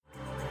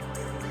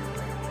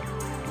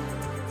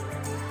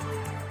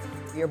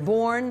You're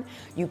born,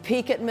 you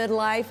peak at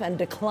midlife and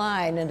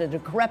decline into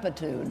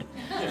decrepitude. Ik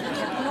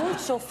heb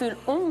nooit zoveel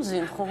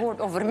onzin gehoord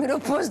over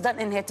menopauze dan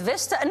in het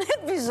Westen en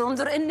het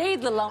bijzonder in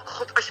Nederland.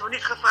 God, als je me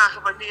niet gaat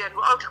vragen wanneer en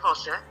hoe oud ik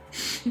was, hè?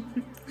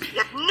 Je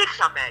hebt niks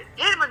aan mij.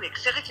 Helemaal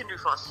niks, zeg ik je nu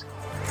vast.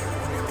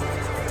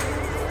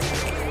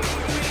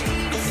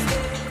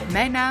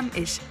 Mijn naam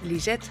is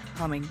Lisette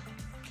Hamming.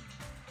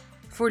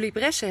 Voor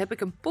Libresse heb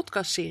ik een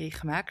podcastserie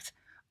gemaakt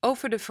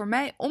over de voor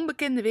mij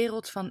onbekende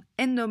wereld van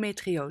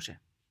endometriose.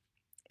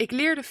 Ik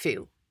leerde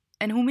veel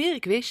en hoe meer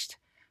ik wist,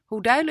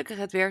 hoe duidelijker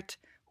het werd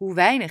hoe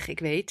weinig ik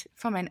weet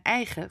van mijn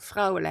eigen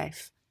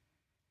vrouwenlijf.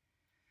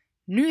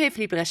 Nu heeft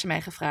Libresse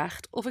mij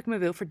gevraagd of ik me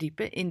wil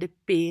verdiepen in de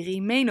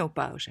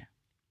perimenopauze.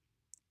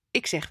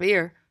 Ik zeg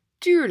weer,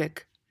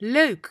 tuurlijk,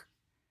 leuk,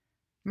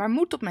 maar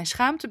moet tot mijn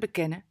schaamte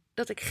bekennen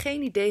dat ik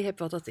geen idee heb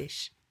wat dat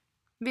is.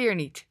 Weer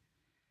niet.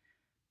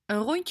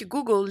 Een rondje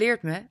Google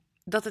leert me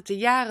dat het de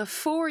jaren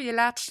voor je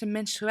laatste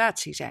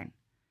menstruatie zijn.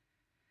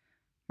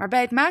 Maar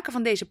bij het maken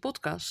van deze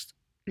podcast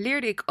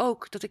leerde ik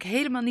ook dat ik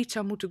helemaal niet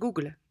zou moeten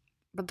googlen,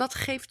 want dat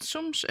geeft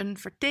soms een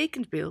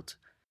vertekend beeld.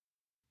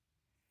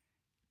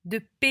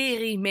 De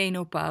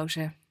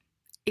perimenopauze.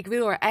 Ik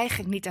wil er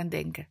eigenlijk niet aan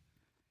denken.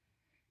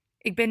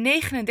 Ik ben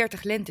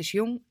 39 lentes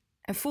jong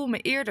en voel me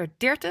eerder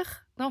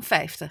 30 dan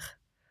 50.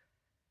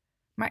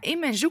 Maar in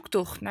mijn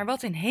zoektocht naar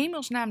wat in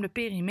hemelsnaam de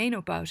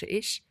perimenopauze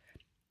is,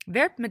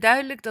 werd me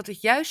duidelijk dat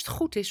het juist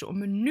goed is om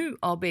me nu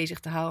al bezig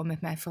te houden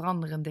met mijn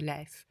veranderende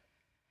lijf.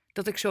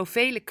 Dat ik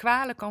zoveel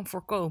kwalen kan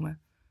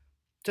voorkomen,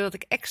 zodat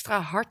ik extra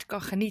hard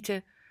kan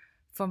genieten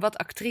van wat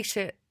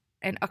actrice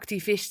en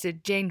activiste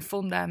Jane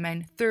Fonda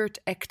mijn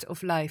third act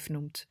of life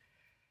noemt.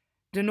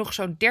 De nog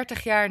zo'n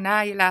 30 jaar na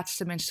je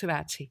laatste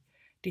menstruatie,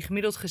 die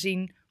gemiddeld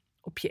gezien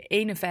op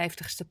je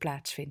 51ste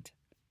plaatsvindt.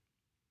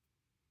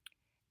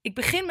 Ik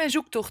begin mijn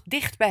zoektocht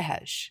dicht bij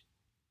huis.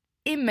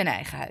 In mijn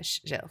eigen huis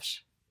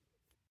zelfs.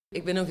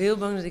 Ik ben ook heel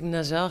bang dat ik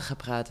nasaal ga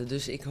praten.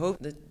 Dus ik hoop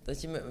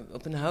dat je me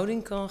op een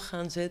houding kan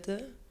gaan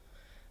zetten.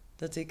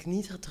 Dat ik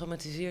niet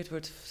getraumatiseerd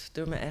word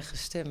door mijn eigen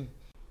stem.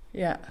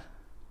 Ja,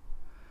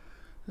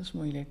 dat is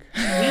moeilijk.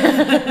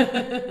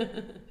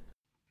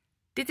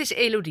 Dit is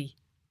Elodie,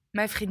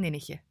 mijn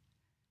vriendinnetje.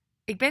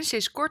 Ik ben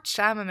sinds kort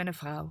samen met een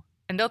vrouw.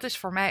 En dat is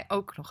voor mij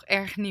ook nog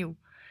erg nieuw.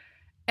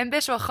 En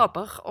best wel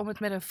grappig om het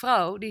met een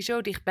vrouw die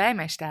zo dicht bij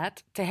mij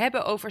staat te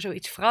hebben over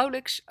zoiets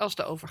vrouwelijks als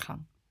de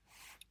overgang.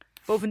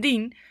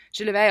 Bovendien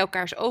zullen wij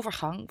elkaars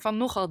overgang van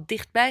nogal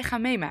dichtbij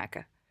gaan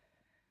meemaken.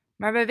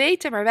 Maar we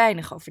weten maar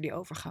weinig over die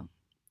overgang.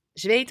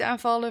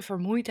 Zweetaanvallen,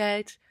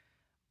 vermoeidheid,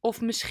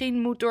 of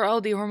misschien moet door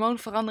al die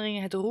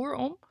hormoonveranderingen het roer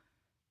om?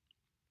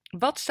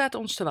 Wat staat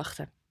ons te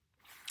wachten?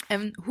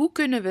 En hoe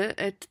kunnen we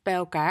het bij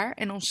elkaar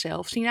en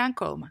onszelf zien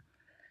aankomen?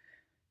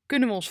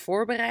 Kunnen we ons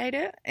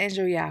voorbereiden en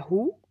zo ja,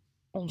 hoe?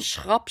 Ons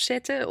schrap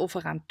zetten of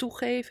eraan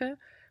toegeven,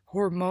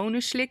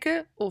 hormonen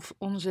slikken of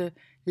onze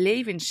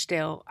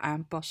levensstijl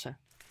aanpassen.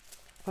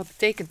 Wat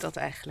betekent dat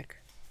eigenlijk?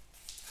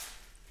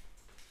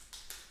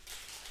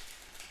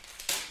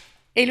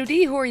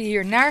 Elodie hoor je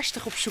hier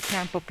naarstig op zoek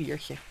naar een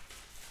papiertje.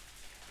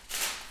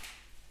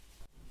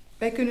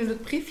 Wij kunnen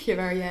dat briefje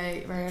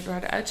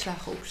waar de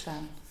uitslagen op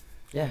staan.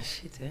 Ja,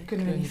 shit hè.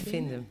 Kunnen we niet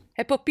vinden.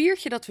 Het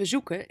papiertje dat we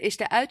zoeken is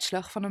de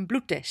uitslag van een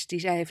bloedtest die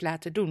zij heeft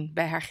laten doen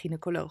bij haar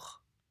gynaecoloog.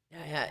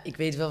 Ja, ik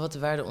weet wel wat de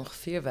waarden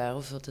ongeveer waren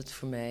of wat het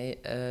voor mij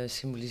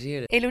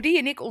symboliseerde. Elodie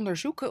en ik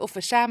onderzoeken of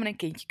we samen een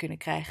kindje kunnen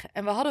krijgen.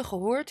 En we hadden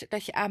gehoord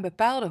dat je aan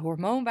bepaalde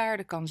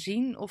hormoonwaarden kan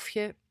zien of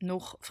je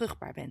nog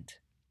vruchtbaar bent.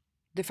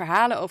 De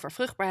verhalen over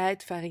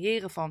vruchtbaarheid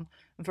variëren van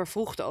een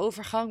vervroegde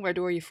overgang,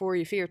 waardoor je voor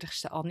je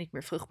 40ste al niet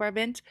meer vruchtbaar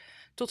bent,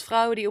 tot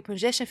vrouwen die op hun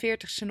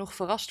 46ste nog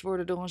verrast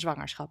worden door een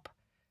zwangerschap.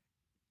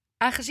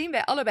 Aangezien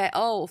wij allebei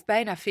al of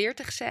bijna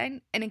 40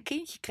 zijn en een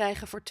kindje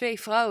krijgen voor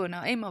 2 vrouwen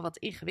nou eenmaal wat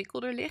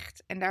ingewikkelder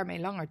ligt en daarmee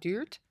langer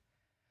duurt,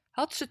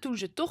 had ze toen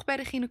ze toch bij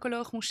de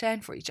gynaecoloog moest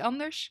zijn voor iets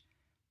anders,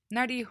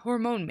 naar die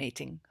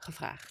hormoonmeting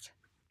gevraagd.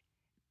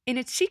 In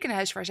het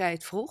ziekenhuis waar zij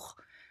het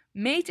vroeg,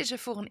 meten ze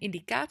voor een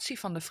indicatie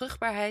van de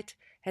vruchtbaarheid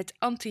het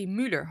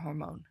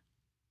anti-Müller-hormoon,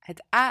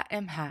 het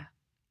AMH,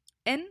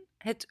 en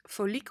het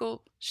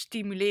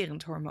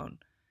follikelstimulerend hormoon,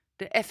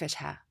 de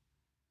FSH.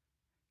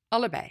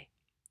 Allebei.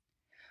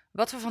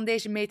 Wat we van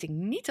deze meting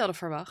niet hadden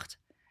verwacht,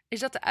 is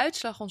dat de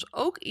uitslag ons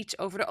ook iets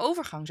over de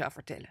overgang zou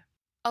vertellen.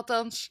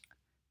 Althans,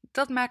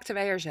 dat maakten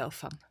wij er zelf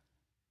van.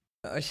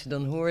 Als je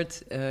dan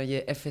hoort,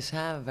 je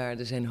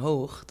FSH-waarden zijn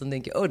hoog, dan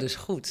denk je, oh, dat is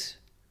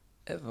goed.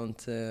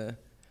 Want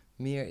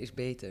meer is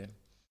beter.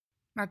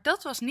 Maar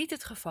dat was niet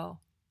het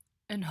geval.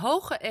 Een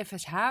hoge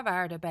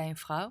FSH-waarde bij een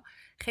vrouw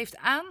geeft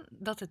aan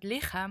dat het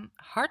lichaam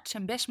hard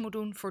zijn best moet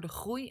doen voor de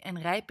groei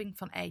en rijping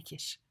van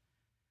eitjes.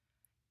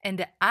 En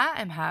de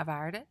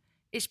AMH-waarde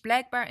is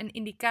blijkbaar een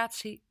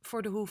indicatie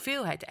voor de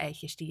hoeveelheid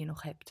eitjes die je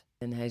nog hebt.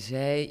 En hij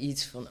zei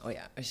iets van, oh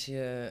ja,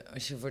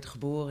 als je wordt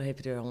geboren heb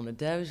je er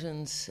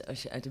 100.000.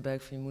 Als je uit de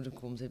buik van je moeder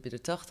komt heb je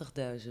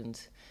er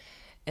 80.000.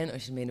 En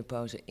als je de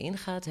menopauze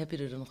ingaat heb je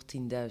er dan nog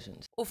 10.000.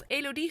 Of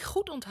Elodie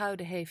goed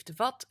onthouden heeft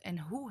wat en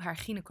hoe haar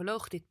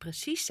gynaecoloog dit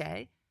precies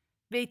zei,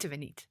 weten we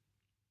niet.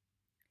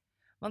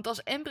 Want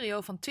als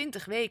embryo van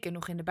 20 weken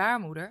nog in de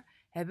baarmoeder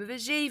hebben we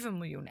 7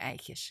 miljoen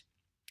eitjes.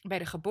 Bij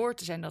de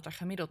geboorte zijn dat er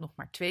gemiddeld nog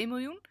maar 2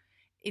 miljoen.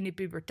 In de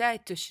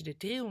puberteit tussen de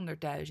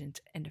 300.000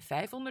 en de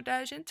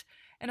 500.000.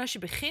 En als je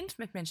begint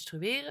met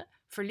menstrueren,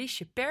 verlies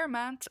je per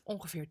maand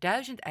ongeveer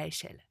 1000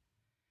 eicellen.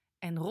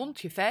 En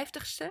rond je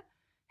 50ste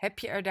heb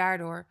je er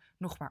daardoor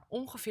nog maar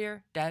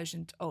ongeveer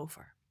 1000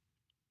 over.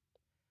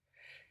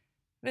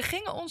 We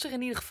gingen ons er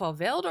in ieder geval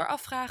wel door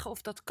afvragen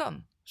of dat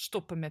kan,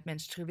 stoppen met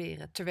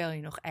menstrueren terwijl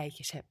je nog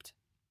eitjes hebt.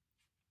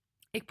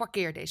 Ik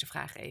parkeer deze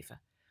vraag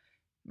even.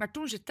 Maar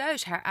toen ze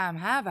thuis haar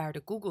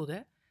AMH-waarde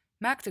googelde,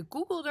 maakte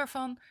Google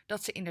ervan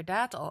dat ze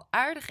inderdaad al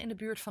aardig in de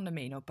buurt van de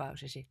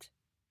menopauze zit.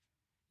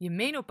 Je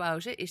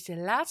menopauze is de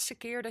laatste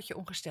keer dat je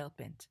ongesteld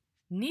bent.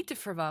 Niet te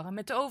verwarren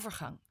met de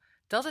overgang.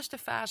 Dat is de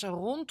fase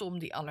rondom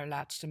die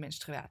allerlaatste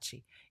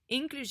menstruatie,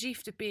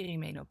 inclusief de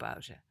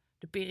perimenopauze,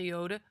 de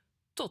periode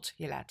tot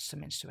je laatste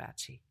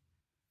menstruatie.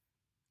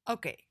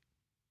 Oké,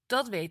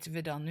 dat weten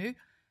we dan nu.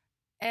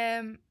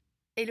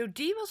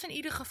 Elodie was in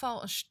ieder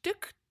geval een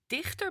stuk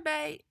dichter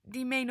bij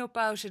die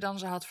menopauze dan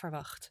ze had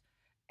verwacht.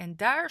 En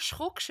daar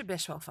schrok ze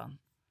best wel van.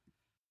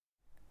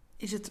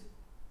 Is het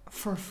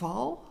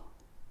verval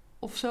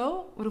of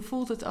zo? Hoe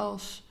voelt het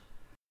als?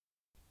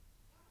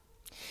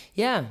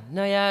 Ja,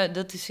 nou ja,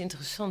 dat is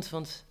interessant,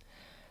 want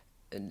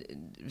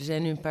we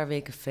zijn nu een paar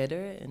weken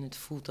verder en het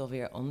voelt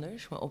alweer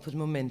anders. Maar op het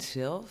moment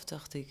zelf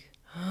dacht ik,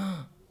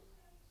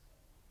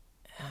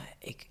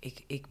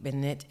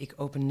 ik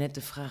open net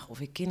de vraag of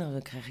ik kinderen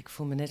wil krijgen. Ik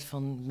voel me net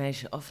van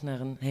meisje af naar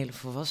een hele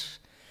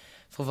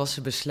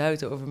volwassen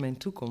besluit over mijn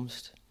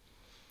toekomst.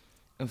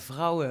 Een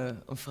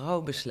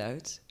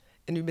vrouwenbesluit.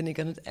 En nu ben ik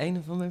aan het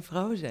einde van mijn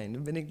vrouw zijn.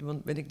 Dan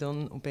ben ik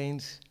dan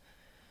opeens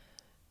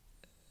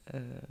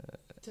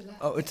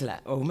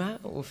oma?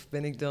 Of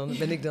ben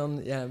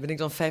ik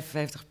dan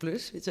 55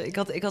 plus? Weet je,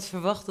 ik had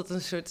verwacht dat het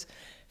een soort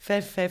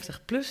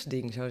 55 plus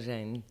ding zou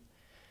zijn.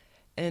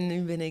 En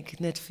nu ben ik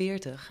net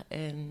 40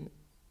 en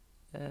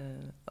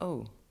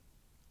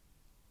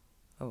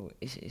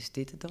is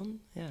dit het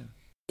dan? Ja.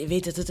 Ik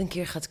weet dat het een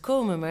keer gaat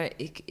komen, maar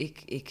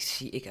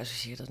ik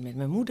associeer dat met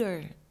mijn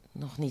moeder,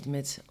 nog niet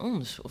met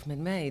ons of met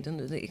mij.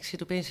 Ik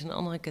zit opeens in een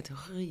andere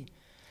categorie.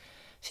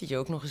 Zit je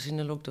ook nog eens in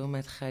de lockdown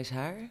met grijs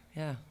haar?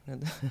 Ja,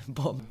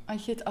 bam.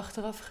 Had je het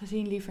achteraf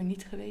gezien liever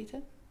niet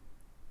geweten?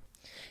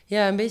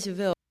 Ja, een beetje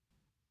wel.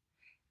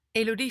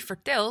 Elodie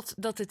vertelt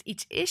dat het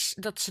iets is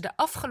dat ze de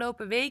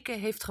afgelopen weken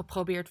heeft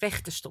geprobeerd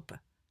weg te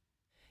stoppen.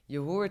 Je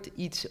hoort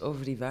iets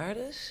over die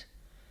waardes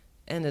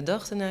en de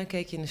dag daarna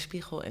kijk je in de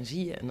spiegel en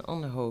zie je een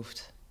ander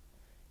hoofd.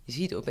 Je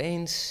ziet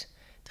opeens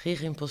 3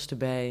 rimpels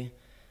erbij,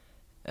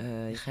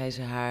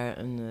 grijze haar,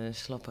 een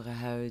slappere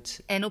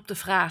huid. En op de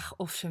vraag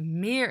of ze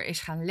meer is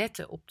gaan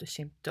letten op de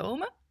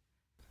symptomen.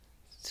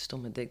 Het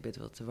stomme dekbed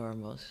wat te warm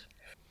was.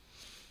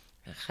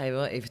 Dan ga je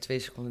wel even 2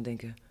 seconden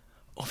denken,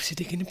 of zit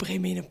ik in de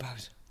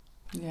premenopauze?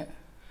 Ja.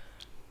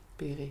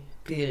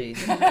 Peri.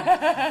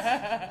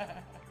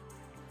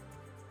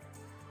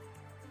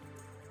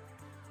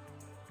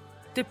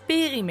 De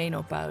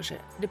perimenopauze,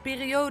 de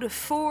periode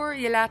voor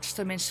je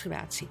laatste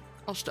menstruatie.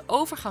 Als de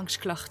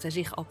overgangsklachten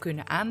zich al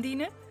kunnen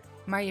aandienen,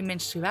 maar je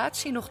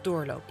menstruatie nog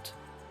doorloopt.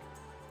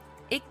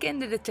 Ik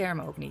kende de term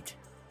ook niet.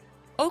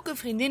 Ook een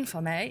vriendin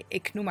van mij,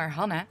 ik noem haar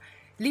Hanna,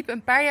 liep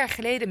een paar jaar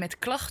geleden met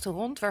klachten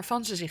rond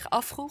waarvan ze zich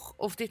afvroeg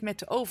of dit met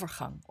de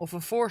overgang of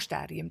een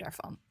voorstadium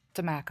daarvan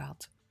te maken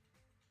had.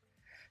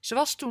 Ze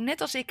was toen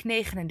net als ik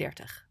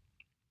 39.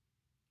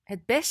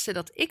 Het beste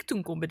dat ik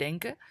toen kon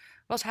bedenken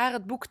was haar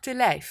het boek Te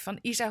Lijf van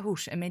Isa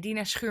Hoes en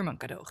Medina Schuurman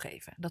cadeau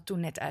geven, dat toen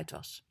net uit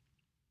was.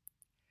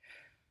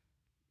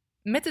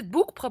 Met het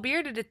boek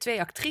probeerden de 2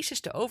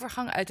 actrices de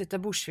overgang uit de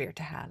taboesfeer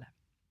te halen.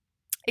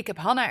 Ik heb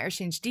Hanna er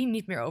sindsdien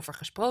niet meer over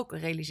gesproken,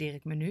 realiseer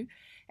ik me nu,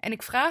 en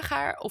ik vraag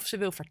haar of ze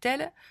wil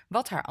vertellen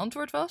wat haar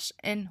antwoord was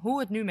en hoe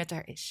het nu met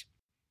haar is.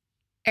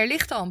 Er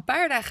ligt al een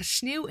paar dagen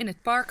sneeuw in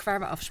het park waar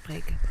we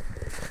afspreken.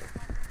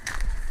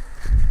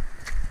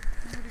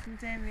 Dan moet ik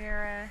meteen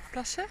weer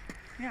Plassen?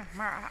 Ja,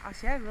 maar als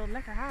jij wilt,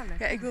 lekker halen.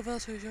 Ja, ik wil wel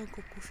sowieso een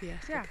kop koffie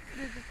eigenlijk.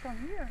 Ja, dit kan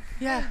hier.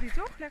 Ja. Halen die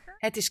toch lekker?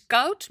 Het is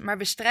koud, maar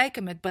we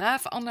strijken met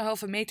braaf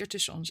 1,5 meter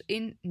tussen ons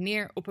in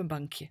neer op een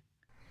bankje.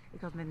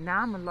 Ik had met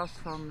name last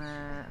van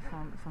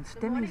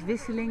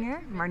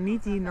stemmingswisselingen, maar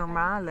niet die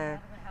normale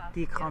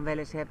die ik gewoon wel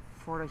eens heb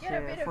voordat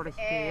je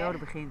periode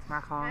begint.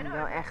 Maar gewoon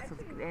wel echt dat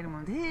ik op het ene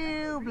moment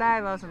heel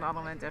blij was en op het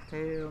andere moment echt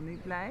heel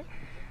niet blij.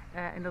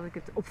 En dat ik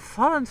het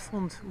opvallend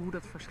vond hoe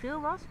dat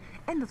verschil was.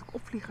 En dat ik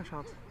opvliegers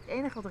had. Het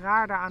enige wat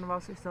raar daaraan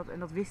was, is dat, en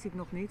dat wist ik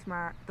nog niet,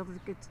 maar dat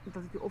ik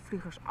die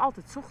opvliegers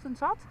altijd 's ochtends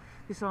had.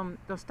 Dus dan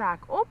sta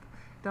ik op,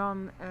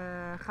 dan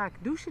ga ik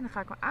douchen, dan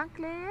ga ik me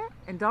aankleden.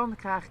 En dan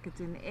krijg ik het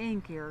in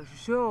één keer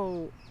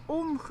zo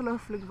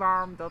ongelooflijk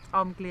warm dat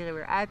al mijn kleren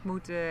weer uit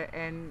moeten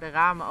en de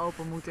ramen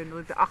open moeten. En dat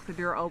ik de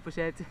achterdeur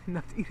openzet en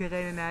dat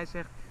iedereen in huis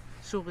zegt,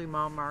 sorry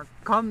man, maar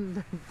kan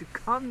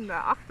de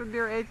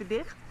achterdeur even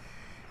dicht?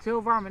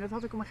 Zo warm. En dat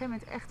had ik op een gegeven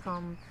moment echt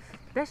gewoon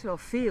best wel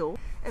veel.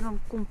 En dan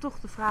komt toch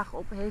de vraag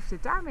op, heeft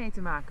het daarmee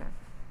te maken?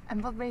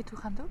 En wat ben je toen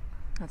gaan doen?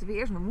 toen heb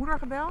ik eerst mijn moeder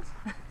gebeld.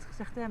 Toen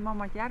gezegd,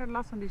 mama, had jij er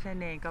last van? Die zei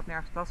nee, ik had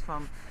nergens last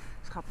van.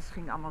 Schat, het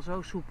ging allemaal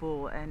zo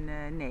soepel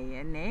en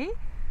nee.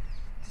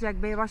 Toen zei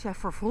ik, was jij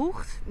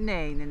vervroegd?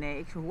 Nee.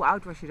 Ik zei, hoe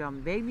oud was je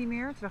dan? Weet niet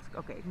meer. Toen dacht ik,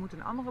 oké, ik moet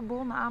een andere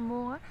bron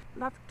aanboren.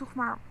 Laat ik toch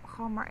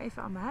maar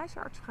even aan de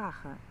huisarts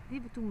vragen. Die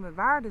hebben toen mijn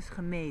waardes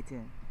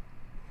gemeten.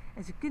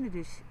 En ze kunnen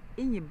dus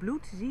in je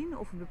bloed zien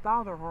of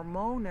bepaalde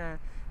hormonen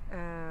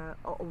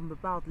op een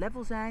bepaald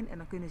level zijn. En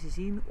dan kunnen ze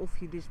zien of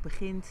je dus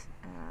begint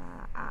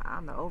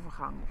aan de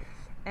overgang.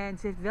 En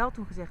ze heeft wel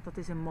toen gezegd, dat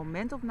is een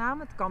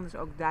momentopname. Het kan dus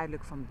ook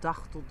duidelijk van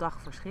dag tot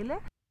dag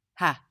verschillen.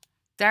 Ha,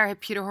 daar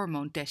heb je de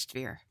hormoontest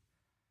weer.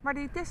 Maar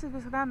die test hebben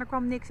we gedaan, daar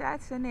kwam niks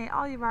uit. Ze zei, nee,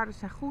 al je waarden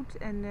zijn goed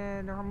en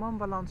de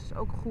hormoonbalans is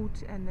ook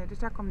goed. En dus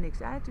daar kwam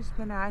niks uit. Dus ik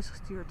ben naar huis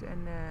gestuurd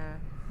en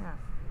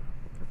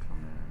een soort van,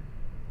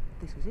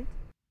 het is gezit.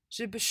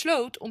 Ze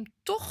besloot om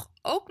toch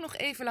ook nog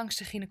even langs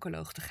de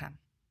gynaecoloog te gaan.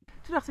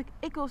 Toen dacht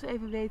ik wil eens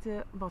even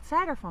weten wat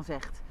zij ervan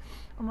zegt.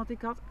 Omdat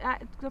ik had,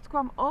 dat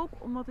kwam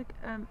ook omdat ik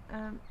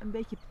een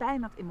beetje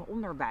pijn had in mijn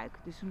onderbuik.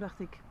 Dus toen dacht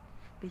ik,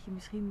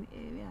 misschien,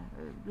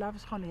 laten we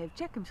eens gewoon even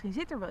checken. Misschien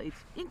zit er wel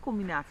iets in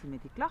combinatie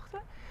met die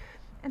klachten.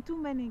 En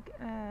toen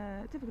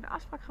heb ik een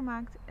afspraak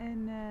gemaakt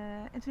en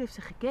toen heeft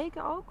ze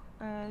gekeken ook.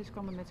 Dus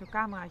kan er met zo'n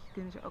cameraatje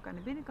kunnen ze ook aan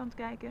de binnenkant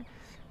kijken.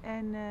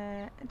 En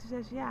toen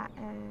zei ze,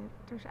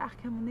 er is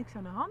eigenlijk helemaal niks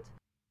aan de hand.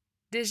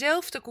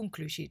 Dezelfde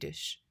conclusie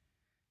dus.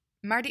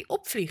 Maar die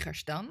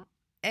opvliegers dan?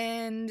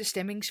 En de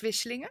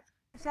stemmingswisselingen?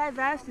 Zij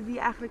wuisde die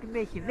eigenlijk een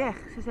beetje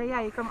weg. Ze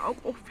zei, je kan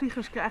ook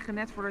opvliegers krijgen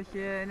net voordat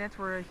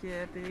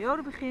je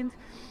periode begint.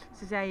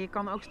 Ze zei, je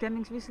kan ook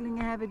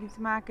stemmingswisselingen hebben die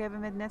te maken hebben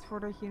met net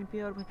voordat je in de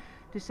periode begint.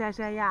 Dus zij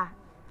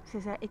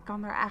zei, ik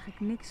kan er eigenlijk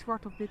niks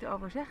zwart op wit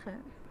over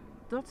zeggen.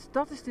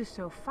 Dat is dus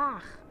zo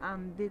vaag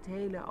aan dit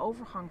hele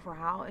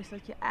overgangverhaal. Is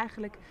dat je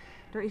eigenlijk,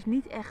 er is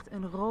niet echt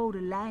een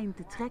rode lijn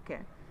te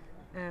trekken.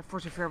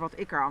 Voor zover wat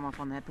ik er allemaal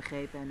van heb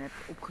begrepen en heb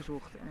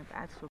opgezocht en heb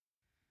uitgezocht.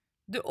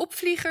 De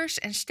opvliegers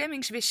en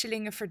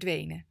stemmingswisselingen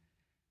verdwenen.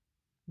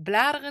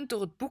 Bladerend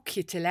door het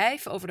boekje te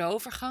lijf over de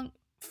overgang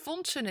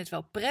vond ze het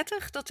wel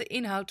prettig dat de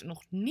inhoud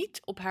nog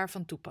niet op haar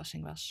van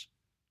toepassing was.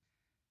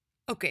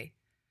 Oké,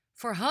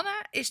 voor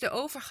Hanna is de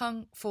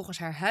overgang volgens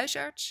haar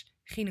huisarts,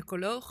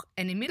 gynaecoloog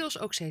en inmiddels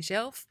ook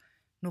zijzelf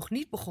nog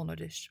niet begonnen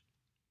dus.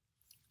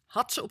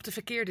 Had ze op de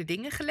verkeerde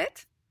dingen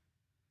gelet?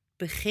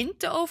 Begint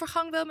de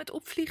overgang wel met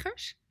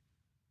opvliegers?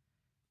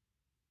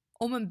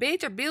 Om een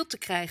beter beeld te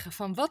krijgen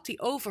van wat die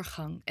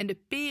overgang en de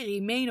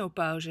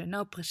perimenopauze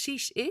nou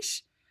precies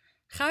is,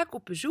 ga ik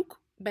op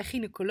bezoek bij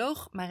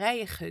gynaecoloog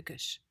Marije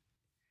Geukes.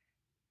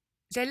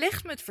 Zij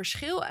legt me het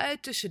verschil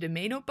uit tussen de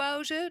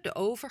menopauze, de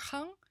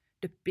overgang,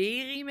 de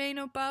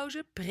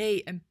perimenopauze,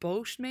 pre- en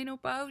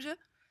postmenopauze.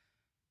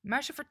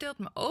 Maar ze vertelt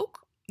me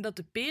ook dat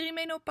de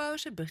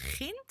perimenopauze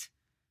begint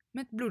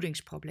met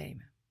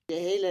bloedingsproblemen. De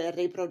hele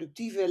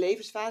reproductieve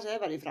levensfase,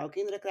 waarin vrouwen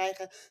kinderen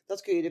krijgen,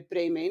 dat kun je de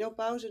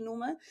premenopauze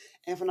noemen.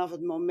 En vanaf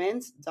het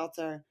moment dat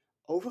er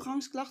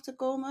overgangsklachten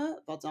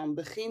komen, wat dan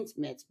begint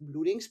met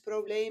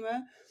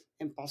bloedingsproblemen,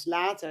 en pas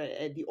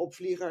later die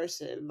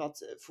opvliegers,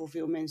 wat voor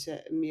veel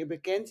mensen meer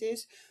bekend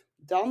is,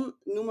 dan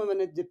noemen we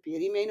het de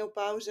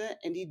perimenopauze.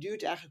 En die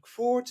duurt eigenlijk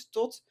voort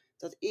tot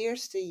dat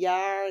eerste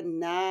jaar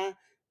na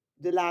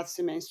de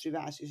laatste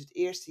menstruatie. Dus het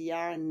eerste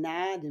jaar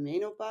na de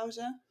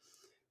menopauze.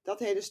 Dat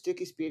hele stuk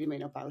is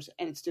perimenopauze.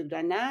 En het stuk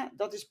daarna,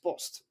 dat is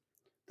post.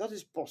 Dat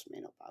is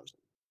postmenopauze.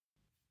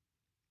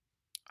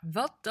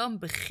 Wat dan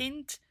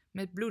begint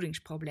met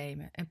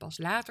bloedingsproblemen en pas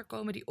later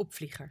komen die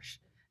opvliegers.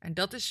 En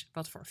dat is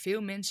wat voor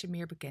veel mensen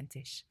meer bekend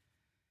is.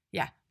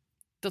 Ja,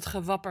 dat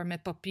gewapper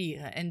met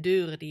papieren en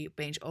deuren die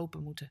opeens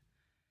open moeten.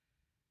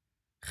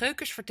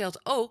 Geukes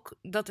vertelt ook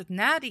dat het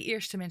na die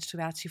eerste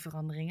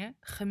menstruatieveranderingen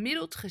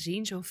gemiddeld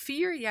gezien zo'n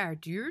 4 jaar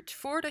duurt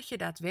voordat je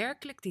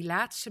daadwerkelijk die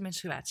laatste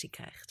menstruatie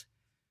krijgt.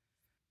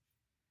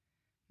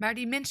 Maar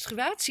die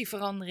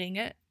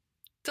menstruatieveranderingen,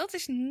 dat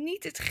is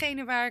niet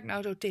hetgene waar ik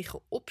nou zo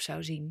tegenop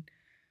zou zien.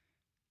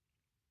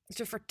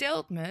 Ze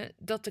vertelt me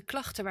dat de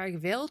klachten waar ik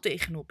wel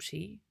tegenop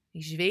zie,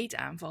 die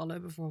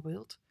zweetaanvallen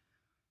bijvoorbeeld,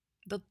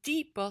 dat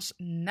die pas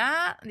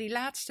na die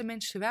laatste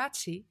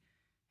menstruatie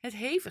het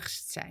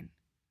hevigst zijn.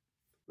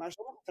 Maar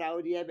sommige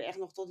vrouwen die hebben echt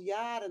nog tot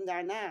jaren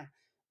daarna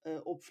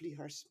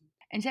opvliegers.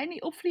 En zijn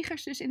die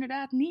opvliegers dus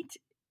inderdaad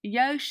niet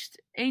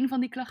juist een van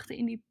die klachten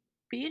in die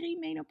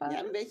perimenopauze?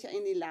 Ja, een beetje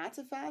in die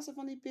late fase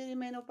van die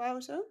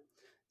perimenopauze.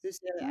 Dus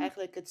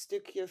eigenlijk het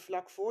stukje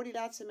vlak voor die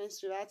laatste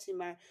menstruatie,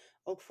 maar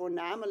ook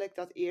voornamelijk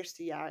dat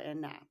eerste jaar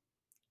erna.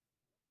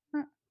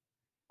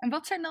 En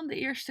wat zijn dan de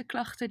eerste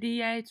klachten die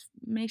jij het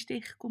meest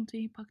tegenkomt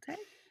in je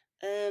praktijk?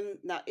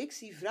 Ik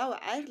zie vrouwen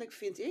eigenlijk,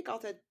 vind ik,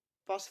 altijd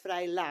pas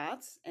vrij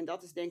laat. En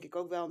dat is denk ik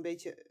ook wel een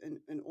beetje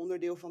een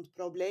onderdeel van het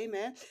probleem.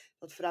 Hè?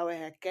 Dat vrouwen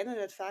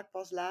herkennen het vaak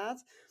pas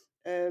laat.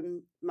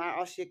 Maar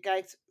als je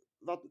kijkt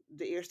wat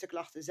de eerste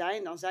klachten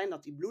zijn, dan zijn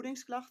dat die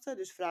bloedingsklachten.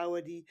 Dus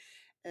vrouwen die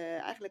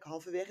eigenlijk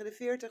halverwege de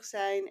 40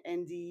 zijn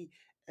en die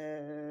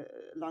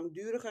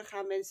langduriger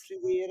gaan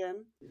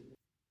menstrueren.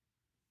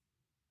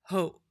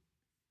 Ho,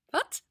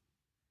 wat?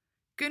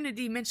 Kunnen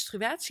die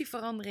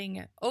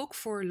menstruatieveranderingen ook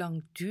voor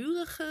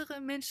langdurigere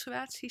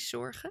menstruaties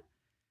zorgen?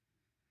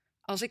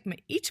 Als ik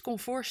me iets kon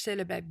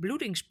voorstellen bij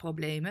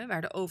bloedingsproblemen,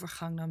 waar de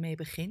overgang dan mee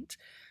begint,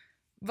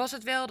 was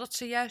het wel dat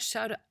ze juist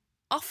zouden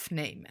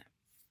afnemen.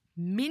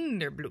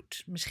 Minder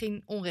bloed,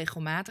 misschien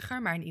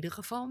onregelmatiger, maar in ieder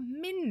geval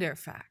minder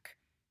vaak.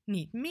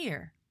 Niet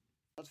meer.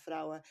 Dat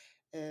vrouwen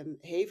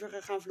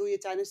heviger gaan vloeien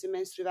tijdens de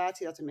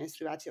menstruatie, dat de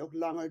menstruatie ook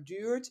langer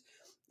duurt,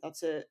 dat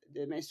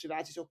de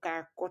menstruaties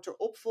elkaar korter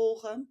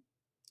opvolgen.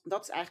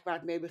 Dat is eigenlijk waar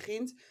het mee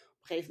begint. Op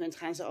een gegeven moment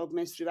gaan ze ook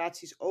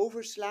menstruaties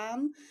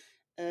overslaan.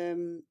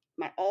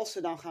 Maar als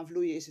ze dan gaan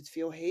vloeien is het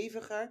veel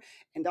heviger.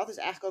 En dat is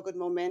eigenlijk ook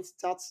het moment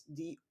dat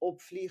die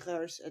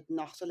opvliegers, het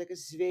nachtelijke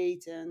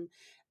zweten,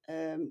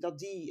 dat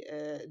die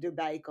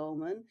erbij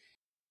komen.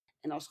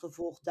 En als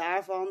gevolg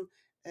daarvan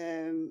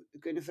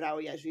kunnen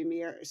vrouwen juist weer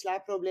meer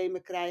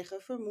slaapproblemen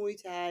krijgen,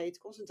 vermoeidheid,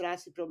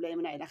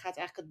 concentratieproblemen. Nou ja, dan gaat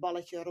eigenlijk het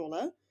balletje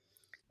rollen.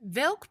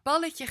 Welk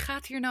balletje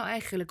gaat hier nou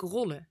eigenlijk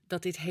rollen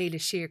dat dit hele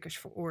circus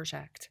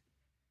veroorzaakt?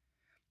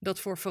 Dat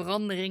voor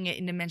veranderingen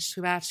in de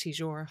menstruatie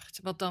zorgt,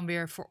 wat dan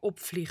weer voor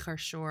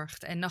opvliegers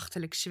zorgt en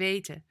nachtelijk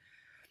zweten,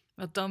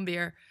 wat dan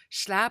weer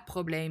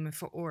slaapproblemen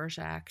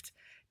veroorzaakt,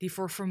 die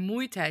voor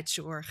vermoeidheid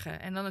zorgen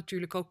en dan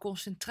natuurlijk ook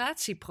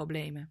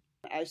concentratieproblemen.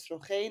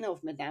 Oestrogenen,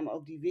 of met name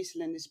ook die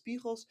wisselende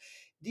spiegels,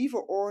 die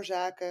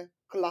veroorzaken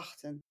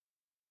klachten.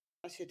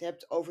 Als je het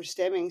hebt over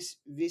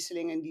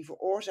stemmingswisselingen die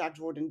veroorzaakt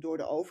worden door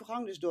de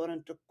overgang, dus door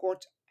een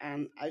tekort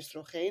aan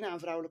oestrogenen, aan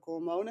vrouwelijke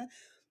hormonen,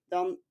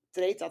 dan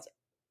treedt dat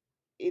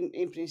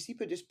in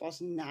principe dus pas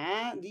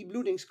na die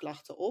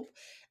bloedingsklachten op.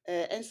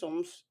 En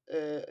soms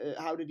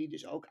houden die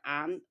dus ook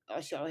aan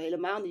als je al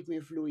helemaal niet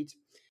meer vloeit.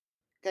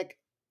 Kijk,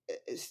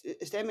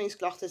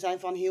 stemmingsklachten zijn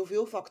van heel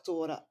veel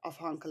factoren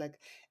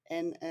afhankelijk.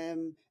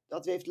 En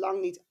dat heeft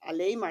lang niet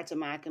alleen maar te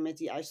maken met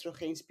die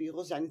oestrogeenspiegel.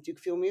 Er zijn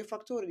natuurlijk veel meer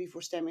factoren die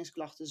voor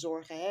stemmingsklachten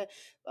zorgen. Hè?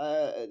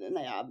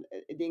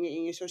 Dingen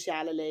in je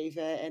sociale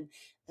leven. En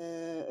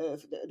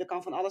er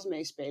kan van alles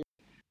meespelen.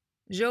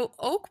 Zo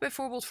ook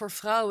bijvoorbeeld voor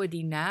vrouwen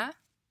die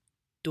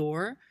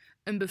door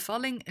een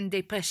bevalling een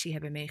depressie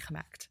hebben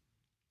meegemaakt.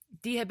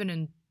 Die hebben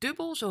een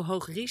dubbel zo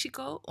hoog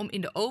risico om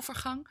in de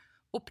overgang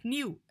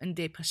opnieuw een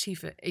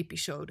depressieve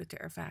episode te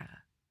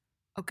ervaren.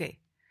 Oké,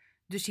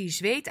 dus die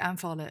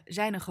zweetaanvallen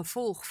zijn een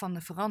gevolg van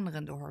de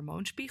veranderende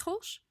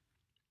hormoonspiegels.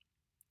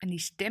 En die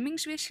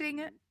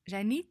stemmingswisselingen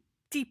zijn niet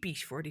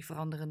typisch voor die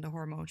veranderende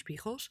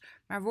hormoonspiegels,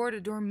 maar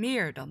worden door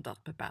meer dan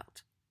dat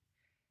bepaald.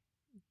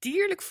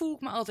 Dierlijk voel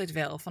ik me altijd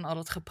wel van al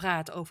het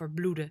gepraat over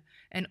bloeden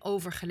en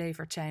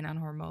overgeleverd zijn aan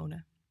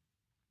hormonen.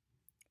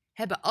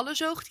 Hebben alle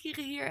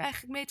zoogdieren hier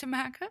eigenlijk mee te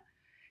maken?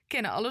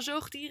 Kennen alle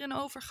zoogdieren een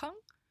overgang?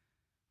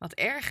 Wat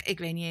erg, ik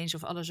weet niet eens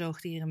of alle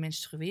zoogdieren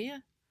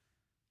menstrueren.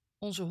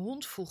 Onze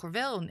hond vroeger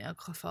wel in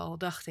elk geval,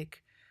 dacht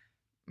ik.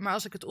 Maar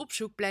als ik het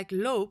opzoek, blijkt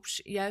loops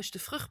juist de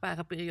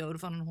vruchtbare periode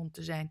van een hond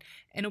te zijn.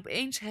 En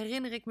opeens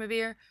herinner ik me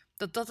weer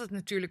dat dat het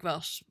natuurlijk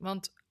was.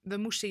 Want we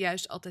moesten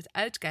juist altijd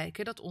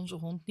uitkijken dat onze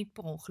hond niet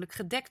per ongeluk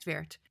gedekt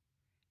werd.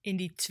 In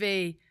die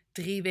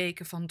 2-3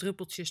 weken van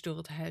druppeltjes door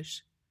het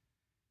huis.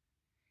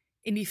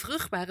 In die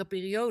vruchtbare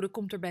periode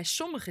komt er bij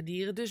sommige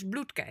dieren dus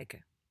bloed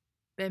kijken.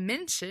 Bij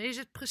mensen is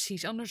het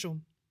precies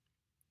andersom.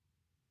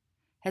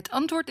 Het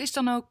antwoord is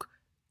dan ook: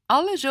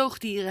 alle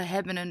zoogdieren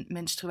hebben een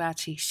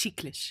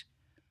menstruatiecyclus.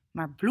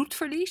 Maar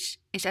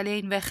bloedverlies is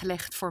alleen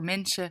weggelegd voor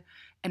mensen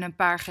en een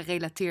paar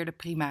gerelateerde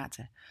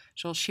primaten,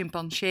 zoals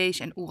chimpansees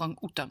en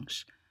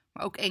orang-oetangs,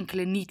 maar ook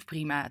enkele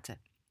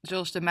niet-primaten,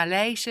 zoals de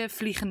Maleise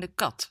vliegende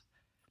kat,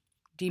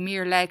 die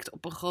meer lijkt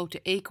op een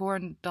grote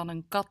eekhoorn dan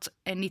een kat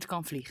en niet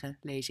kan vliegen,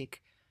 lees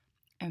ik,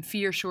 en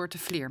 4 soorten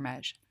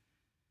vleermuizen.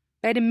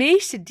 Bij de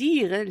meeste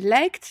dieren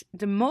lijkt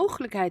de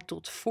mogelijkheid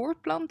tot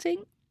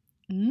voortplanting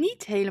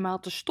niet helemaal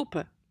te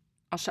stoppen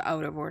als ze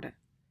ouder worden,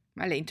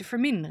 maar alleen te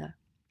verminderen.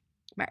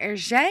 Maar er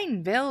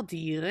zijn wel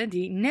dieren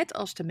die, net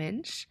als de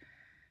mens,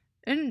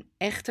 een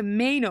echte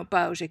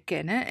menopauze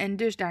kennen en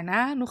dus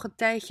daarna nog een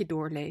tijdje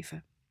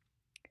doorleven.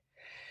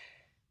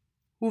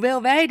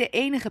 Hoewel wij de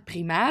enige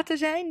primaten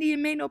zijn die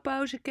een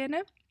menopauze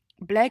kennen,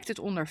 blijkt het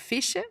onder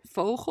vissen,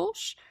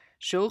 vogels,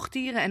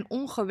 zoogdieren en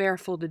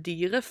ongewervelde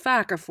dieren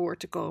vaker voor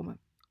te komen.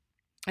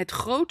 Het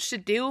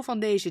grootste deel van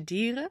deze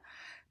dieren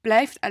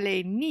blijft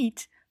alleen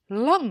niet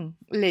lang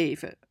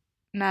leven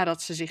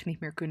nadat ze zich niet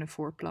meer kunnen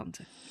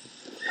voortplanten.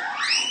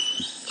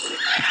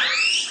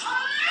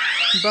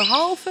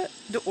 Behalve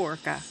de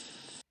orka.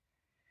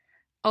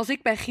 Als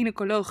ik bij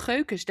gynaecoloog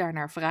Geukes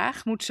daarnaar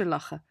vraag, moet ze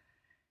lachen.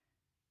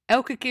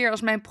 Elke keer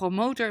als mijn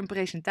promotor een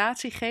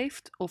presentatie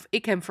geeft, of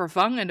ik hem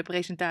vervang en de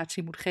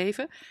presentatie moet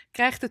geven,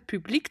 krijgt het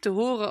publiek te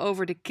horen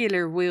over de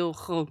killer whale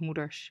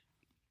grootmoeders.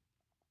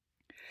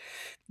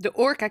 De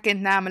orka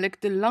kent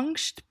namelijk de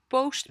langst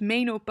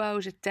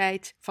postmenopauze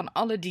tijd van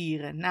alle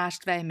dieren,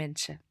 naast wij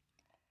mensen.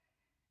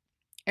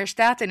 Er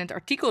staat in het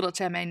artikel dat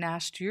zij mij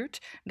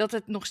nastuurt dat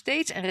het nog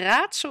steeds een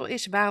raadsel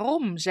is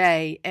waarom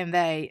zij en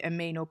wij een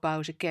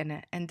menopauze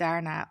kennen en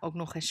daarna ook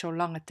nog eens zo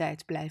lange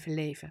tijd blijven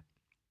leven.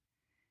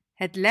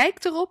 Het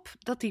lijkt erop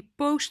dat die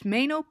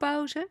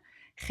postmenopauze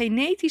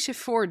genetische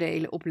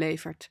voordelen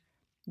oplevert,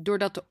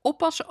 doordat de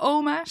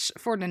oppasoma's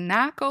voor de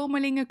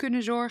nakomelingen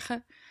kunnen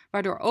zorgen,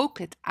 waardoor ook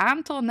het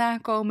aantal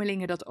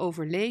nakomelingen dat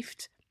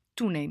overleeft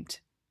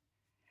toeneemt.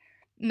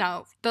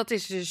 Nou, dat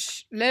is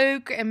dus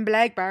leuk en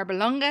blijkbaar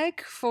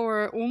belangrijk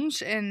voor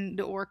ons en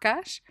de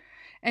orka's.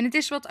 En het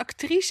is wat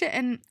actrice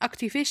en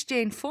activist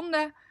Jane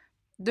Fonda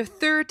de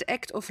third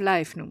act of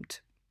life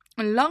noemt.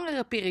 Een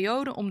langere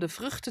periode om de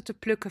vruchten te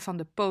plukken van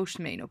de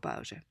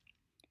postmenopauze.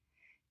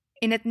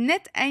 In het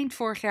net eind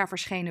vorig jaar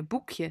verschenen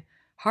boekje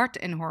Hart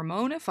en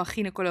Hormonen van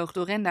gynaecoloog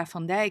Dorenda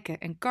van Dijken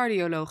en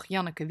cardioloog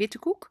Janneke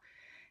Wittekoek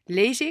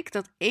lees ik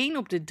dat 1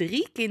 op de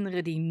 3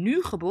 kinderen die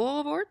nu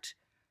geboren wordt,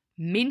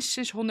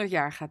 minstens 100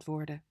 jaar gaat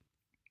worden.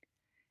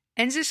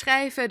 En ze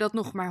schrijven dat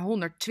nog maar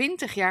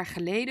 120 jaar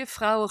geleden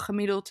vrouwen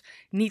gemiddeld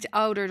niet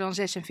ouder dan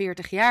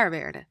 46 jaar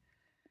werden.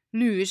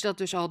 Nu is dat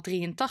dus al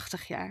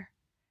 83 jaar.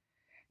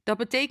 Dat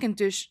betekent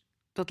dus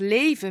dat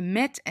leven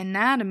met en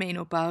na de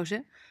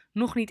menopauze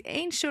nog niet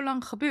eens zo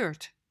lang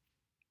gebeurt.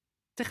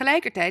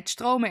 Tegelijkertijd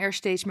stromen er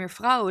steeds meer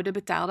vrouwen de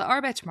betaalde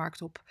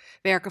arbeidsmarkt op,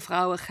 werken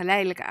vrouwen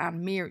geleidelijk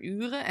aan meer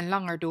uren en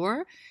langer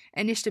door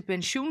en is de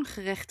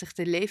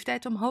pensioengerechtigde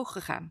leeftijd omhoog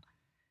gegaan.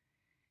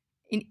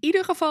 In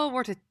ieder geval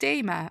wordt het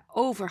thema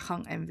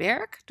overgang en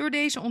werk door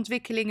deze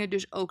ontwikkelingen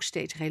dus ook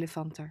steeds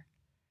relevanter.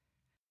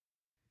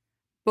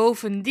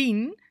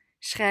 Bovendien,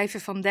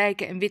 schrijven Van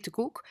Dijken en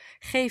Wittekoek,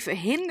 geven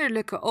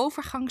hinderlijke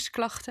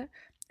overgangsklachten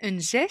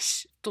een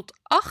 6 tot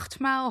 8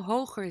 maal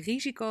hoger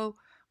risico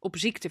op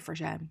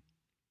ziekteverzuim.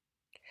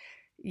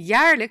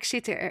 Jaarlijks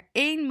zitten er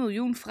 1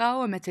 miljoen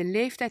vrouwen met een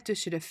leeftijd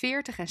tussen de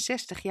 40 en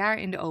 60 jaar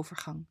in de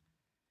overgang.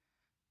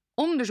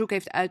 Onderzoek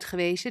heeft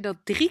uitgewezen dat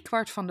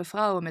 3/4 van de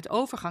vrouwen met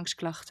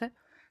overgangsklachten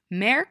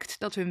merkt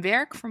dat hun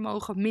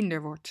werkvermogen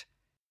minder wordt.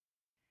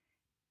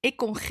 Ik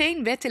kon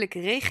geen wettelijke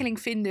regeling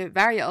vinden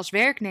waar je als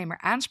werknemer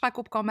aanspraak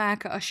op kan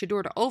maken als je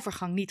door de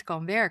overgang niet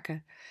kan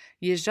werken.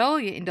 Je zal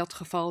je in dat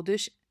geval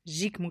dus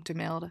ziek moeten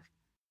melden.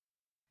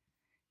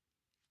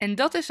 En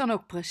dat is dan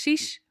ook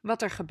precies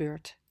wat er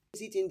gebeurt. Je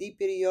ziet in die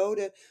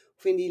periode,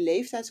 of in die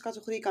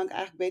leeftijdscategorie kan ik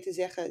eigenlijk beter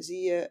zeggen,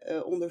 zie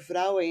je onder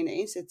vrouwen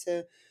ineens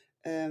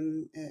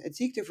het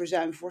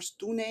ziekteverzuim fors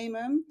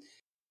toenemen.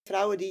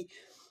 Vrouwen die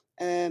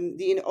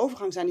in de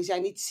overgang zijn, die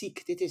zijn niet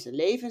ziek. Dit is een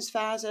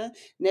levensfase,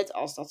 net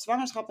als dat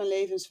zwangerschap een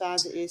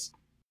levensfase is.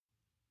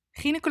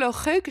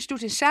 Gynaecoloog Geukes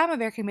doet in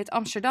samenwerking met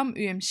Amsterdam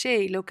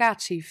UMC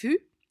locatie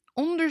VU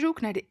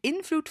onderzoek naar de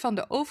invloed van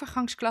de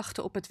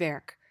overgangsklachten op het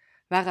werk,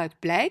 waaruit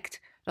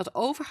blijkt dat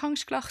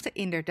overgangsklachten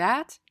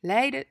inderdaad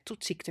leiden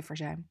tot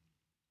ziekteverzuim.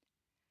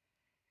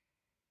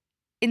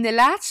 In de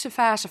laatste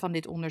fase van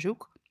dit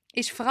onderzoek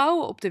is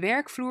vrouwen op de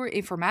werkvloer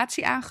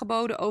informatie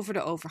aangeboden over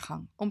de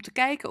overgang, om te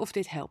kijken of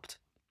dit helpt.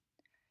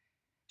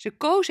 Ze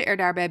kozen er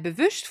daarbij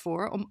bewust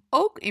voor om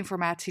ook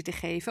informatie te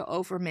geven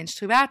over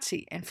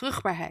menstruatie en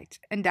vruchtbaarheid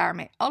en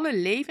daarmee alle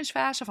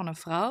levensfasen van een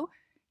vrouw,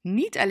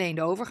 niet alleen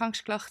de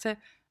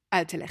overgangsklachten,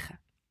 uit te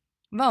leggen.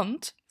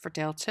 Want,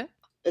 vertelt ze,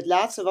 het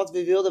laatste wat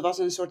we wilden was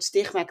een soort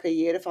stigma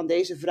creëren van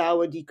deze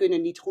vrouwen die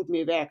kunnen niet goed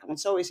meer werken.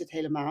 Want zo is het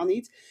helemaal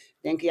niet.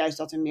 We denken juist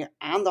dat er meer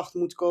aandacht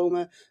moet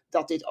komen,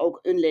 dat dit ook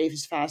een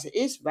levensfase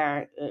is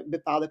waar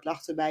bepaalde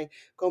klachten bij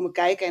komen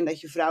kijken en dat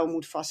je vrouwen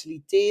moet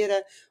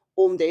faciliteren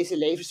om deze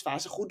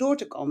levensfase goed door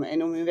te komen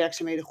en om hun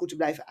werkzaamheden goed te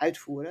blijven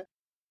uitvoeren.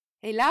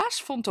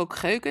 Helaas, vond ook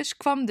Geukes,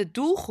 kwam de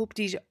doelgroep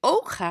die ze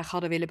ook graag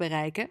hadden willen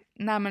bereiken,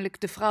 namelijk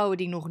de vrouwen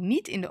die nog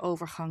niet in de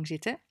overgang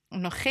zitten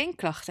en nog geen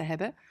klachten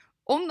hebben,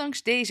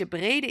 ondanks deze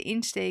brede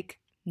insteek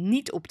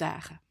niet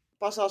opdagen.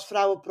 Pas als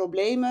vrouwen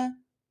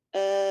problemen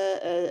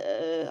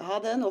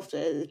hadden of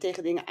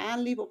tegen dingen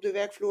aanliepen op de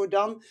werkvloer,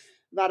 dan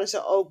waren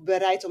ze ook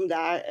bereid om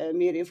daar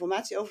meer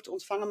informatie over te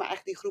ontvangen. Maar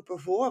eigenlijk die groep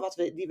ervoor,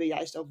 die we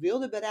juist ook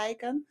wilden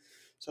bereiken,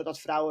 zodat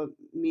vrouwen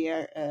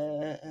meer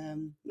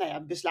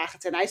beslagen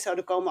ten ijs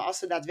zouden komen als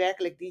ze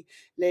daadwerkelijk die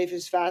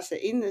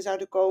levensfase in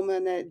zouden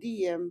komen,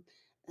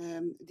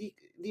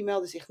 die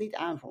melden zich niet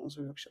aan voor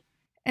onze workshop.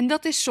 En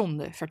dat is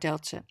zonde,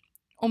 vertelt ze.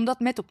 Omdat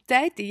met op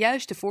tijd de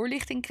juiste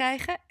voorlichting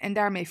krijgen en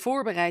daarmee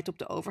voorbereid op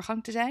de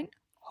overgang te zijn,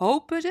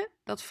 hopen ze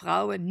dat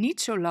vrouwen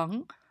niet zo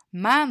lang,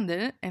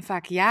 maanden en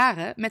vaak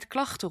jaren met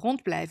klachten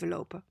rond blijven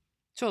lopen,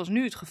 zoals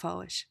nu het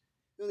geval is.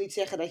 Ik wil niet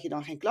zeggen dat je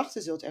dan geen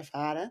klachten zult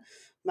ervaren,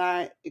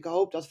 maar ik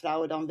hoop dat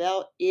vrouwen dan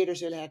wel eerder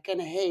zullen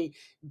herkennen,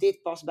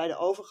 dit past bij de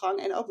overgang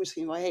en ook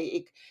misschien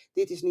wel,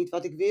 dit is niet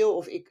wat ik wil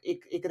of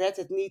ik red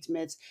het niet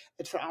met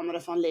het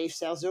veranderen van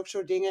leefstijl, zulke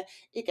soort dingen.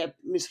 Ik heb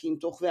misschien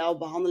toch wel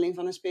behandeling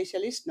van een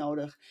specialist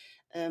nodig,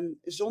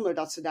 zonder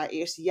dat ze daar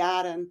eerst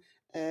jaren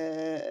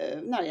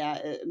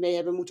mee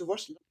hebben moeten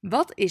worstelen.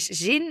 Wat is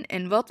zin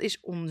en wat is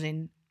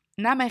onzin?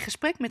 Na mijn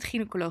gesprek met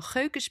gynaecoloog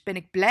Geukes ben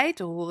ik blij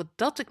te horen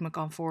dat ik me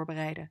kan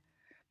voorbereiden.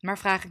 Maar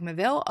vraag ik me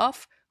wel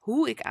af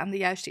hoe ik aan de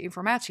juiste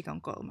informatie kan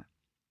komen.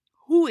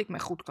 Hoe ik me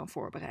goed kan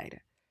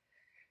voorbereiden.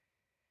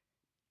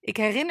 Ik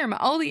herinner me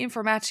al die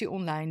informatie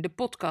online, de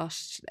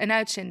podcasts en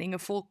uitzendingen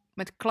vol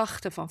met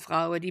klachten van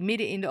vrouwen die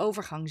midden in de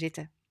overgang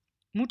zitten.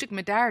 Moet ik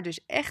me daar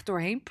dus echt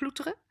doorheen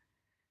ploeteren?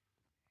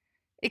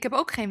 Ik heb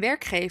ook geen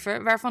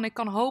werkgever waarvan ik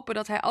kan hopen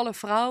dat hij alle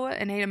vrouwen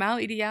en helemaal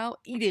ideaal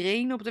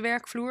iedereen op de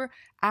werkvloer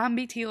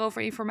aanbiedt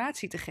hierover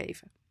informatie te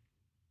geven.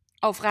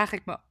 Al vraag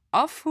ik me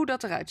af hoe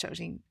dat eruit zou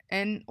zien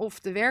en of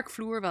de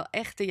werkvloer wel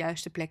echt de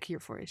juiste plek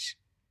hiervoor is.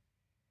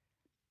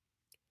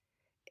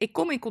 Ik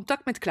kom in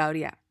contact met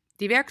Claudia,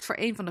 die werkt voor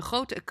een van de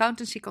grote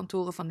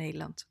accountancykantoren van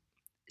Nederland.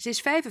 Ze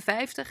is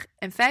 55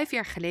 en 5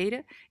 jaar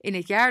geleden, in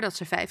het jaar dat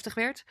ze 50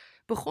 werd,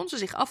 begon ze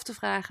zich af te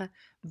vragen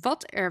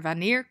wat er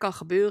wanneer kan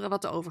gebeuren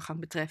wat de overgang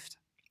betreft.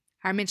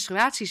 Haar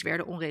menstruaties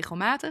werden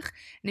onregelmatig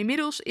en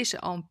inmiddels is ze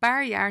al een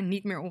paar jaar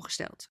niet meer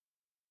ongesteld.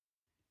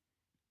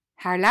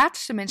 Haar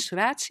laatste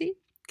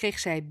menstruatie kreeg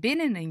zij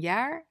binnen een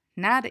jaar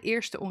na de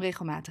eerste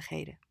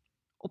onregelmatigheden.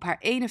 Op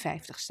haar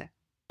 51ste.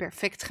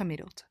 Perfect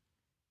gemiddeld.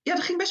 Ja,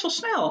 dat ging best wel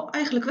snel.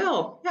 Eigenlijk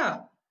wel,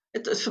 ja.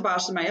 Het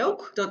verbaasde mij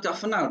ook. Dat ik dacht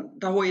van, nou,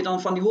 daar hoor je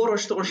dan van die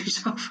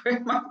horrorstories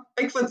over. Maar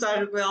ik vond het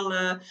eigenlijk wel,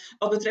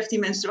 wat betreft die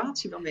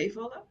menstruatie, wel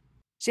meevallen.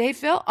 Ze heeft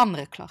wel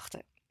andere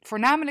klachten.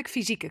 Voornamelijk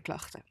fysieke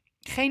klachten.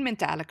 Geen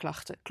mentale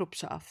klachten, klopt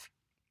ze af.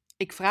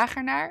 Ik vraag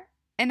ernaar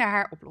en naar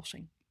haar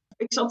oplossing.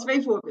 Ik zal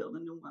 2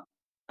 voorbeelden noemen.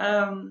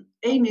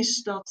 Eén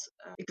is dat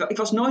ik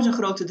was nooit een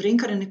grote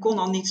drinker en ik kon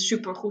al niet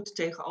super goed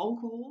tegen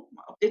alcohol.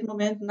 Maar op dit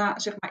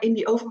moment, zeg maar in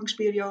die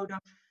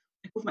overgangsperiode,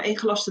 ik hoef maar 1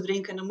 glas te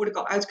drinken en dan moet ik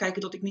al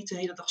uitkijken dat ik niet de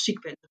hele dag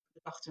ziek ben de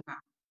dag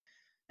erna.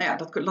 Nou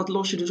ja, dat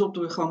los je dus op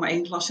door gewoon maar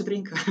 1 glas te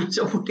drinken.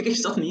 Zo moeilijk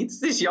is dat niet.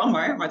 Het is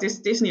jammer, maar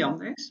het is niet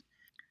anders.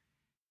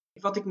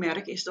 Wat ik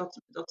merk is dat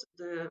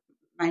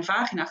mijn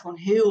vagina gewoon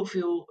heel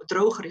veel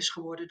droger is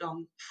geworden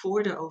dan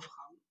voor de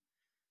overgang.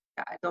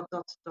 Ja,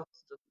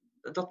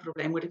 dat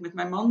probleem moet ik met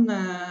mijn man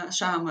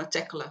samen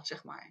tackelen,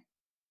 zeg maar.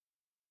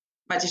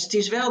 Maar het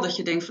is wel dat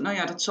je denkt van, nou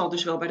ja, dat zal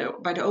dus wel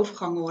bij de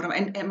overgang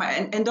horen.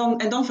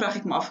 En dan vraag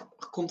ik me af,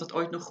 komt dat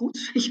ooit nog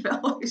goed? Weet je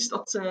wel?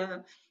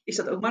 Is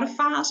dat ook maar een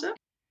fase?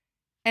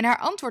 En haar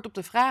antwoord op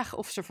de vraag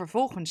of ze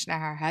vervolgens naar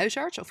haar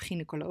huisarts of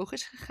gynaecoloog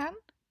is gegaan?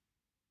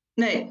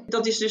 Nee,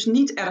 dat is dus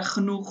niet erg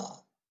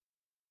genoeg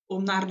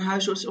om naar een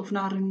huisarts of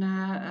naar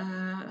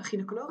een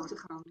gynaecoloog te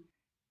gaan.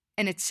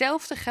 En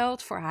hetzelfde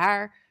geldt voor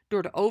haar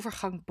door de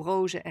overgang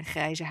broze en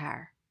grijze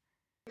haar.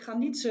 Ik ga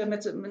niet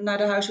naar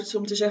de huisarts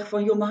om te zeggen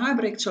van, joh, mijn haar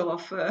breekt zo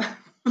af.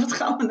 Wat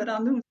gaan we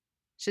eraan doen?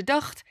 Ze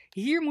dacht,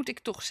 hier moet ik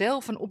toch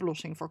zelf een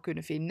oplossing voor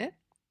kunnen vinden.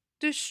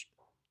 Dus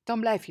dan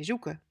blijf je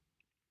zoeken.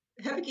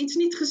 Heb ik iets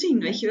niet gezien,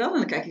 weet je wel? En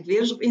dan kijk ik weer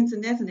eens op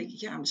internet en denk ik,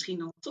 ja, misschien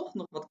dan toch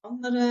nog wat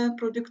andere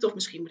producten. Of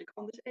misschien moet ik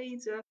anders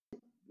eten.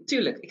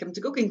 Tuurlijk, ik heb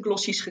natuurlijk ook in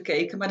glossies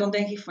gekeken. Maar dan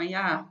denk ik van,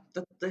 ja,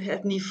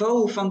 het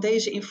niveau van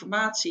deze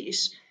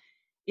informatie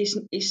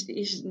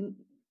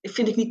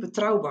vind ik niet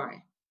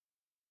betrouwbaar.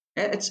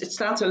 Het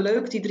staat er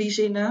leuk, die 3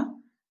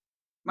 zinnen.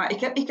 Maar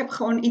ik heb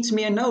gewoon iets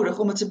meer nodig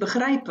om het te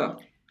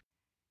begrijpen.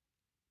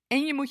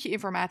 En je moet je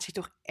informatie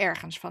toch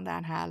ergens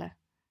vandaan halen.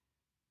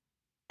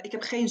 Ik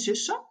heb geen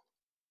zussen.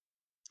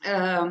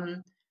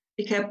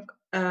 Ik heb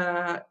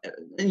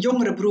een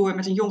jongere broer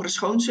met een jongere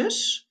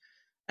schoonzus.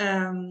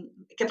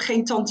 Ik heb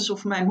geen tantes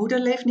of mijn moeder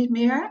leeft niet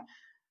meer.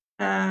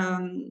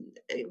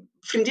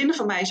 Vriendinnen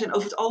van mij zijn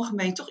over het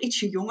algemeen toch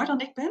ietsje jonger dan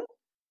ik ben.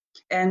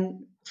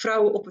 En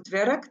vrouwen op het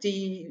werk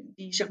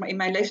die zeg maar in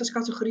mijn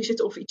leeftijdscategorie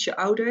zitten of ietsje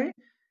ouder.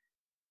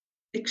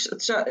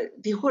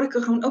 Die hoor ik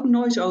er gewoon ook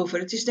nooit over.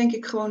 Het is denk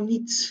ik gewoon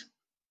niet...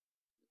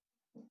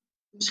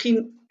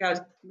 Misschien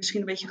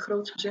een beetje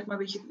groot gezegd, maar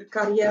een beetje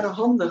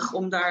carrièrehandig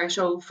om daar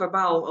zo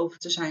verbaal over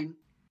te zijn.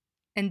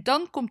 En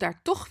dan komt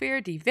daar toch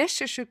weer die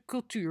westerse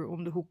cultuur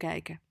om de hoek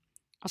kijken.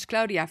 Als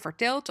Claudia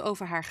vertelt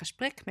over haar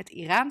gesprek met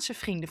Iraanse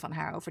vrienden van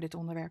haar over dit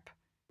onderwerp.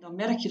 Dan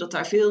merk je dat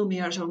daar veel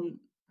meer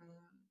zo'n...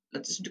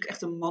 Het is natuurlijk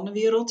echt een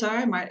mannenwereld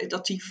daar, maar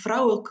dat die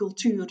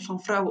vrouwencultuur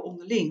van vrouwen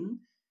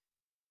onderling,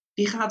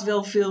 die gaat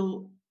wel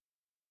veel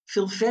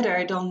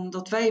verder dan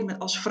dat wij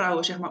als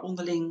vrouwen, zeg maar,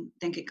 onderling,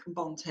 denk ik, een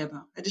band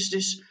hebben. Het is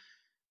dus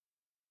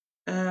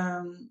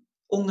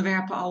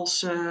onderwerpen als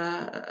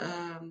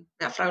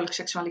vrouwelijke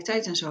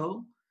seksualiteit en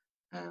zo,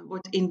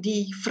 wordt in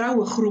die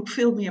vrouwengroep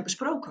veel meer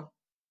besproken.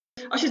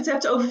 Als je het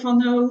hebt over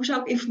van hoe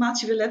zou ik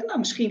informatie willen hebben? Nou,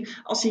 misschien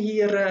als ze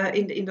hier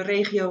in de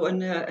regio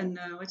een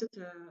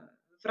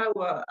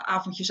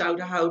vrouwenavondje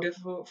zouden houden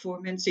voor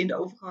mensen in de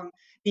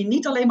overgang, die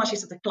niet alleen maar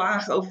zitten te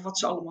klagen over wat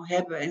ze allemaal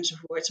hebben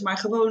enzovoort, maar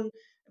gewoon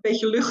een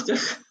beetje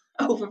luchtig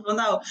over van,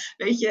 nou,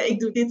 weet je, ik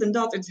doe dit en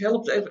dat en het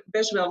helpt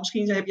best wel,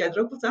 misschien heb jij er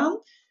ook wat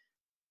aan.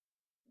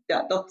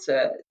 Ja,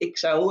 ik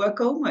zou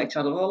komen. Ik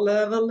zou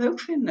het wel leuk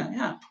vinden,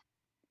 ja.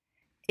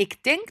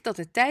 Ik denk dat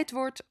het tijd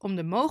wordt om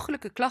de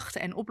mogelijke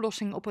klachten en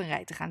oplossingen op een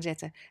rij te gaan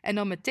zetten en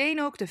dan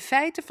meteen ook de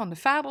feiten van de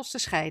fabels te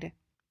scheiden.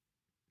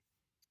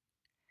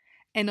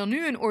 En dan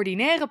nu een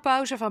ordinaire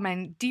pauze van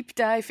mijn deep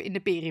dive in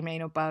de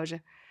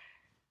perimenopauze.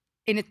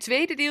 In het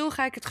tweede deel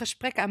ga ik het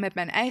gesprek aan met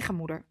mijn eigen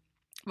moeder.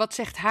 Wat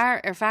zegt haar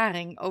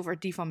ervaring over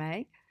die van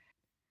mij?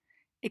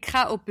 Ik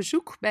ga op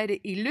bezoek bij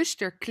de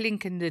illuster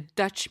klinkende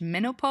Dutch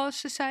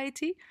Menopause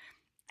Society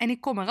en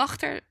ik kom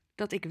erachter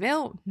dat ik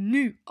wel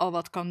nu al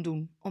wat kan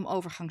doen om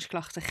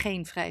overgangsklachten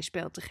geen vrij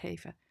spel te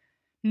geven.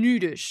 Nu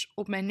dus,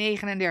 op mijn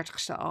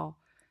 39ste al,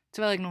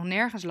 terwijl ik nog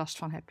nergens last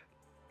van heb.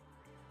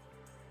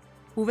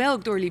 Hoewel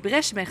ik door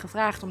Libresse ben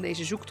gevraagd om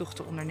deze zoektocht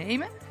te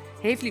ondernemen,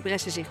 heeft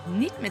Libresse zich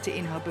niet met de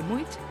inhoud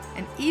bemoeid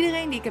en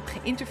iedereen die ik heb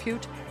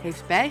geïnterviewd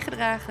heeft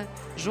bijgedragen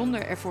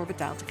zonder ervoor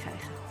betaald te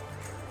krijgen.